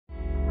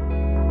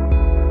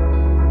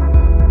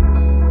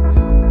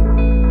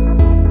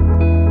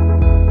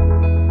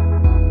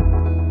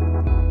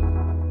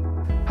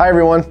Hi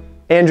everyone,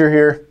 Andrew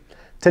here.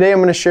 Today I'm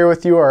going to share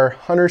with you our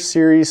Hunter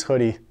Series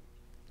hoodie.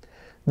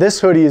 This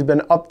hoodie has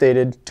been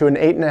updated to an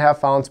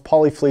 8.5 ounce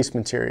poly fleece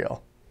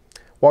material,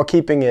 while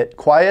keeping it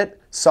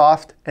quiet,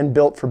 soft, and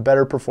built for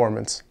better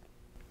performance.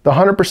 The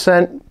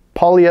 100%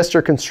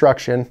 polyester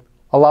construction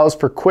allows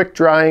for quick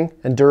drying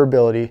and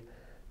durability,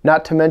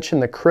 not to mention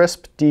the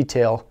crisp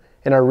detail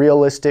in our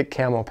realistic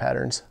camo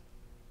patterns.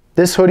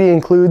 This hoodie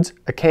includes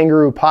a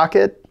kangaroo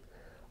pocket,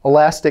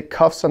 elastic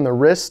cuffs on the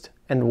wrist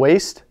and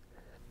waist,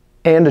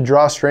 and a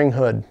drawstring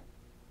hood.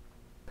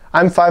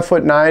 I'm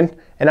 5'9"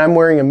 and I'm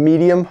wearing a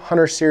medium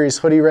Hunter Series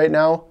hoodie right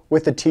now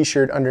with a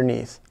t-shirt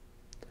underneath.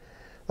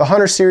 The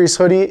Hunter Series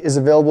hoodie is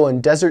available in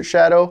Desert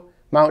Shadow,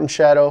 Mountain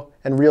Shadow,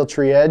 and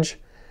Realtree Edge.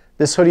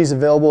 This hoodie is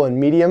available in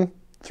medium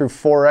through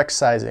 4X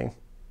sizing.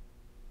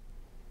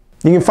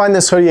 You can find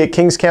this hoodie at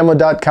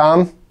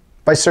kingscamo.com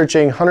by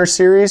searching Hunter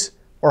Series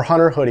or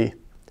Hunter Hoodie.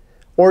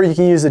 Or you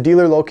can use the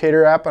dealer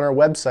locator app on our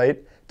website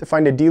to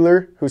find a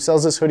dealer who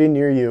sells this hoodie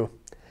near you.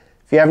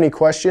 If you have any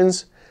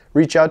questions,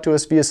 reach out to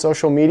us via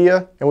social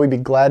media and we'd be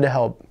glad to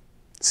help.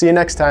 See you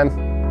next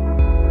time.